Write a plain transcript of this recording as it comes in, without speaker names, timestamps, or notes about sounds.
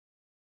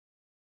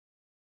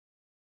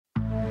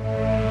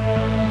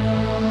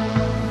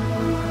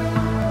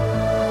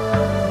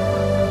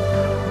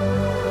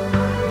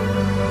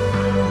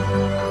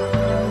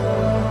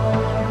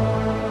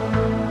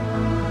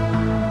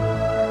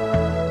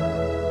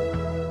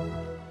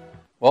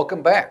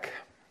Welcome back.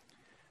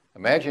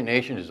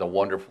 Imagination is a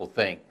wonderful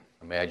thing.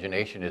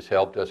 Imagination has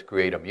helped us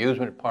create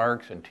amusement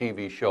parks and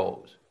TV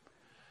shows.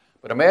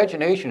 But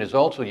imagination is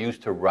also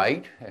used to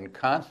write and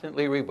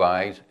constantly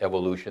revise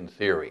evolution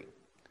theory.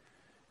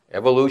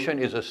 Evolution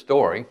is a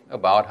story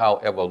about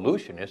how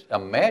evolutionists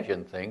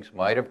imagine things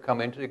might have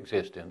come into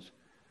existence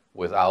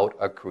without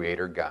a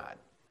creator God.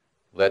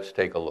 Let's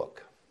take a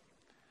look.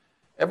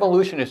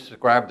 Evolutionists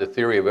describe the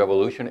theory of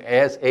evolution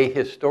as a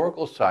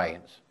historical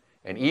science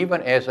and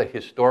even as a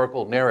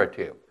historical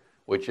narrative,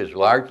 which is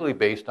largely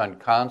based on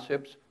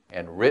concepts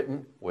and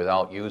written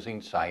without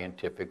using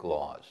scientific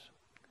laws.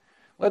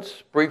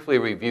 Let's briefly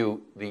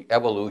review the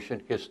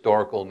evolution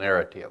historical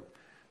narrative,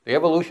 the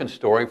evolution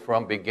story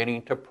from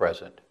beginning to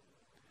present.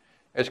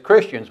 As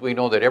Christians, we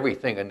know that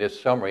everything in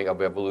this summary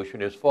of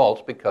evolution is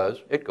false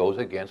because it goes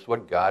against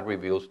what God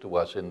reveals to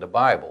us in the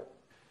Bible.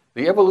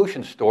 The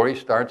evolution story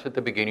starts at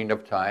the beginning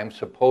of time,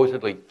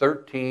 supposedly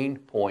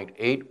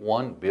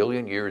 13.81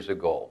 billion years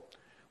ago,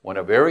 when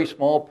a very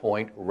small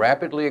point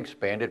rapidly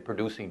expanded,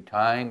 producing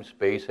time,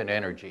 space, and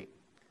energy.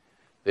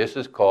 This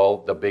is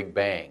called the Big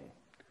Bang.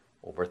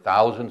 Over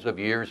thousands of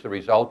years, the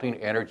resulting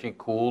energy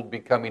cooled,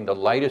 becoming the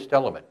lightest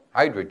element,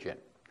 hydrogen.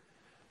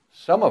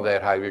 Some of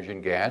that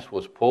hydrogen gas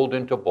was pulled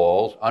into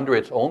balls under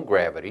its own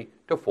gravity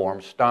to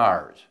form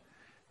stars.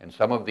 And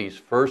some of these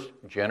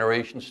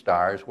first-generation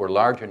stars were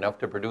large enough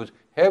to produce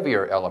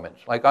heavier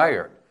elements like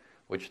iron,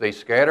 which they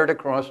scattered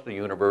across the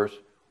universe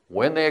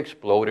when they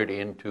exploded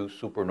into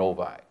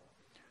supernovae.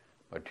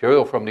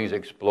 Material from these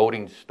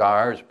exploding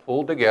stars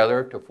pulled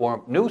together to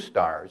form new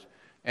stars,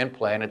 and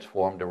planets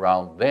formed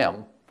around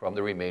them from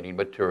the remaining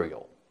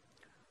material.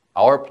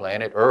 Our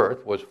planet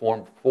Earth was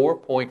formed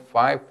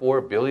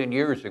 4.54 billion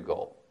years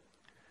ago,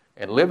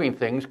 and living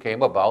things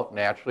came about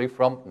naturally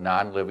from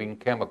non-living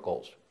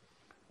chemicals.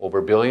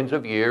 Over billions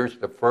of years,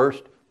 the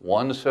first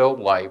one-celled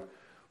life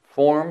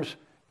forms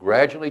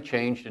gradually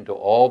changed into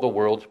all the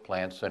world's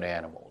plants and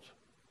animals.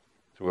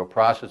 Through a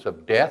process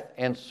of death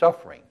and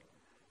suffering,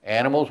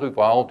 animals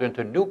evolved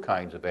into new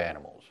kinds of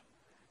animals.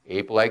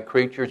 Ape-like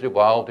creatures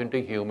evolved into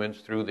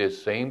humans through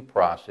this same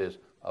process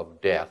of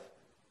death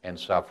and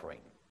suffering.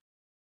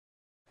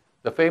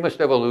 The famous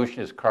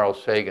evolutionist Carl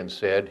Sagan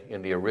said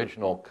in the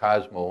original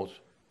Cosmos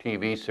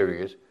TV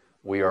series,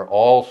 "We are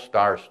all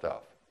star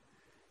stuff."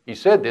 He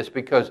said this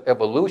because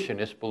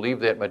evolutionists believe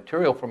that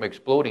material from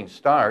exploding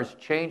stars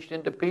changed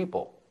into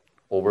people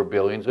over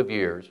billions of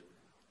years,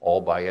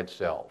 all by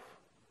itself.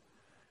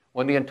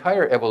 When the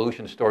entire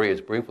evolution story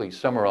is briefly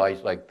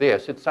summarized like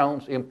this, it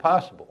sounds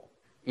impossible.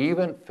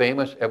 Even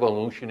famous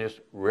evolutionist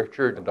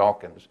Richard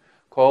Dawkins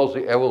calls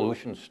the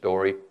evolution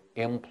story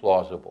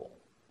implausible.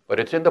 But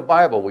it's in the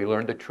Bible we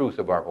learn the truth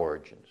of our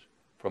origins,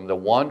 from the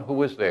one who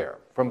was there,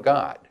 from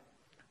God.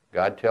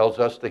 God tells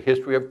us the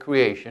history of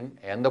creation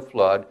and the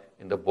flood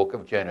in the book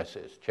of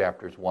Genesis,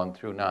 chapters 1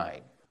 through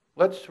 9.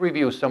 Let's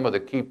review some of the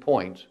key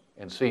points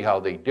and see how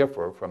they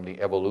differ from the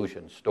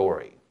evolution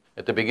story.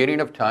 At the beginning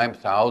of time,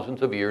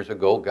 thousands of years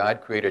ago,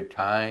 God created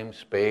time,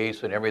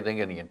 space, and everything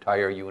in the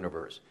entire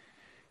universe.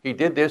 He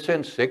did this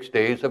in 6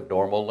 days of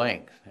normal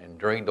length, and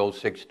during those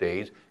 6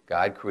 days,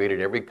 God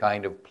created every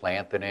kind of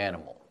plant and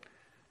animal.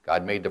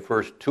 God made the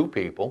first two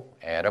people,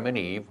 Adam and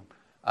Eve,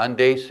 on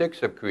day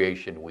 6 of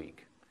creation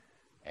week.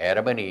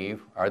 Adam and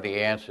Eve are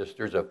the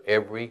ancestors of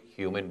every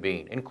human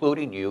being,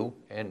 including you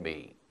and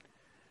me.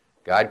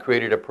 God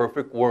created a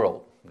perfect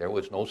world. There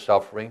was no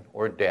suffering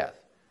or death.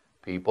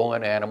 People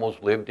and animals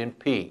lived in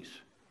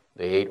peace.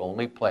 They ate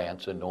only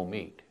plants and no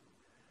meat.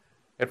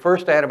 At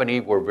first, Adam and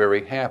Eve were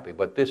very happy,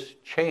 but this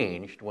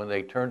changed when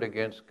they turned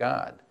against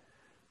God.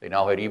 They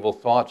now had evil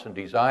thoughts and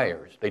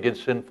desires. They did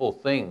sinful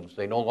things.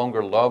 They no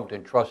longer loved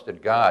and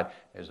trusted God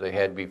as they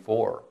had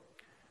before.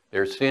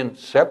 Their sin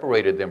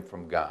separated them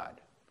from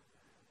God.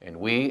 And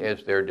we,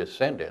 as their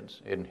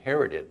descendants,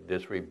 inherited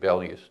this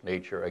rebellious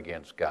nature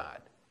against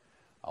God.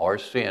 Our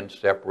sin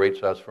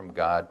separates us from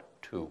God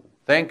too.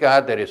 Thank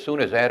God that as soon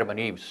as Adam and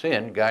Eve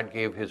sinned, God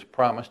gave his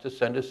promise to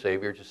send a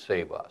Savior to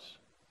save us.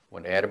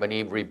 When Adam and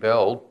Eve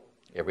rebelled,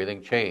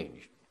 everything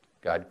changed.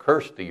 God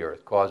cursed the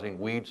earth, causing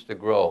weeds to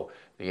grow.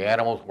 The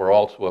animals were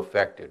also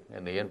affected,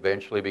 and they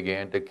eventually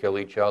began to kill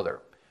each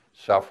other.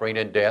 Suffering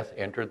and death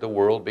entered the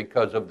world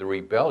because of the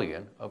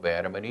rebellion of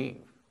Adam and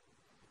Eve.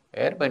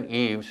 Adam and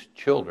Eve's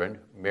children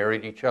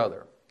married each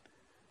other.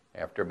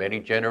 After many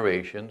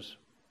generations,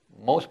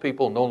 most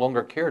people no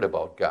longer cared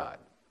about God.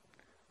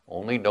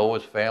 Only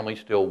Noah's family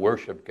still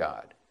worshiped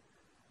God.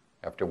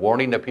 After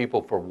warning the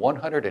people for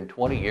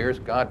 120 years,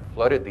 God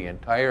flooded the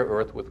entire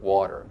earth with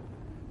water.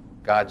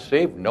 God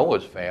saved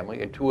Noah's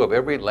family and 2 of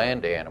every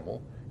land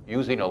animal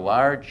using a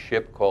large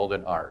ship called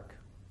an ark.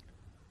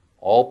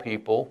 All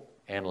people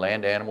and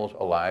land animals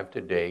alive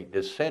today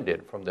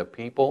descended from the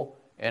people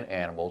and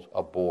animals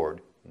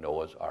aboard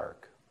Noah's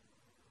ark.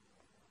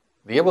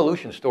 The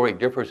evolution story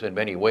differs in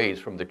many ways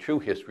from the true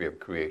history of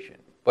creation.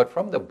 But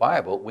from the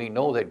Bible, we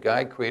know that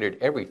God created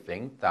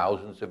everything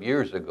thousands of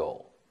years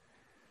ago.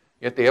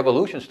 Yet the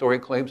evolution story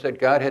claims that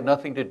God had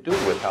nothing to do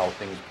with how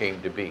things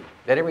came to be,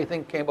 that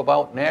everything came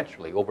about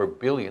naturally over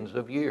billions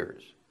of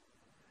years.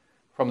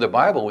 From the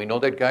Bible, we know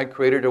that God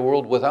created a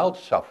world without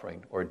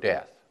suffering or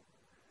death,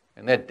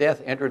 and that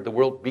death entered the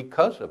world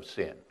because of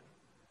sin.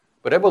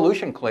 But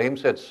evolution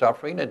claims that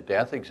suffering and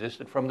death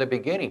existed from the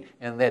beginning,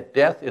 and that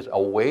death is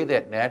a way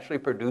that naturally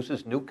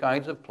produces new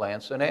kinds of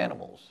plants and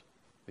animals.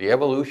 The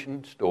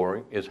evolution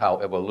story is how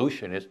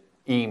evolutionists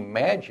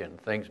imagine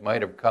things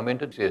might have come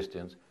into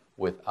existence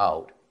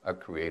without a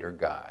creator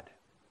God.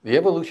 The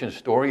evolution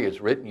story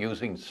is written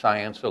using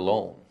science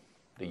alone.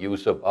 The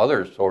use of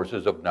other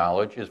sources of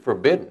knowledge is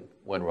forbidden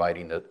when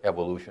writing the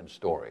evolution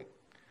story.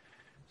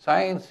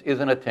 Science is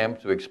an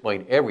attempt to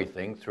explain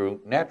everything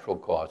through natural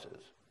causes.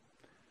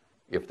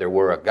 If there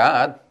were a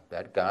God,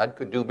 that God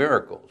could do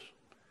miracles.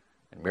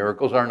 And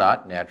miracles are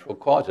not natural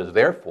causes.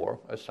 Therefore,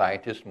 a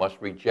scientist must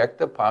reject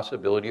the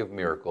possibility of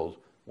miracles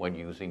when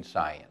using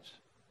science.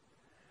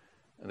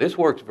 This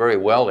works very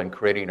well in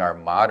creating our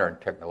modern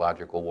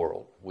technological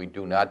world. We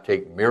do not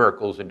take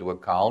miracles into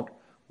account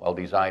while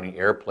designing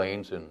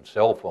airplanes and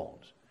cell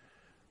phones.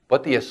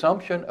 But the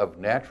assumption of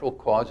natural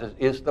causes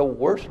is the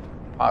worst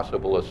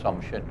possible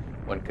assumption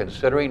when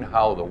considering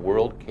how the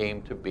world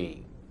came to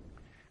be.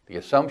 The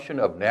assumption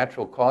of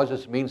natural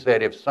causes means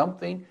that if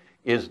something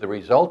is the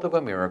result of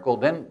a miracle,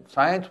 then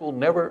science will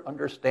never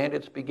understand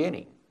its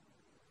beginning.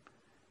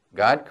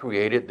 God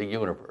created the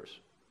universe,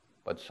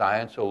 but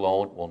science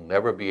alone will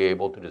never be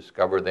able to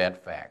discover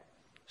that fact,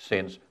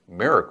 since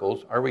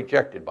miracles are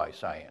rejected by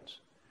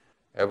science.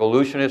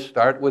 Evolutionists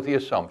start with the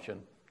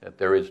assumption that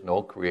there is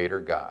no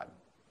creator God.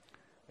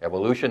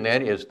 Evolution,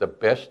 then, is the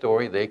best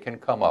story they can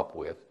come up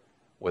with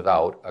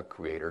without a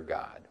creator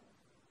God.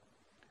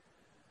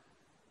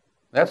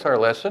 That's our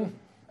lesson.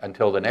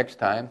 Until the next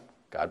time,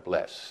 God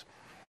bless.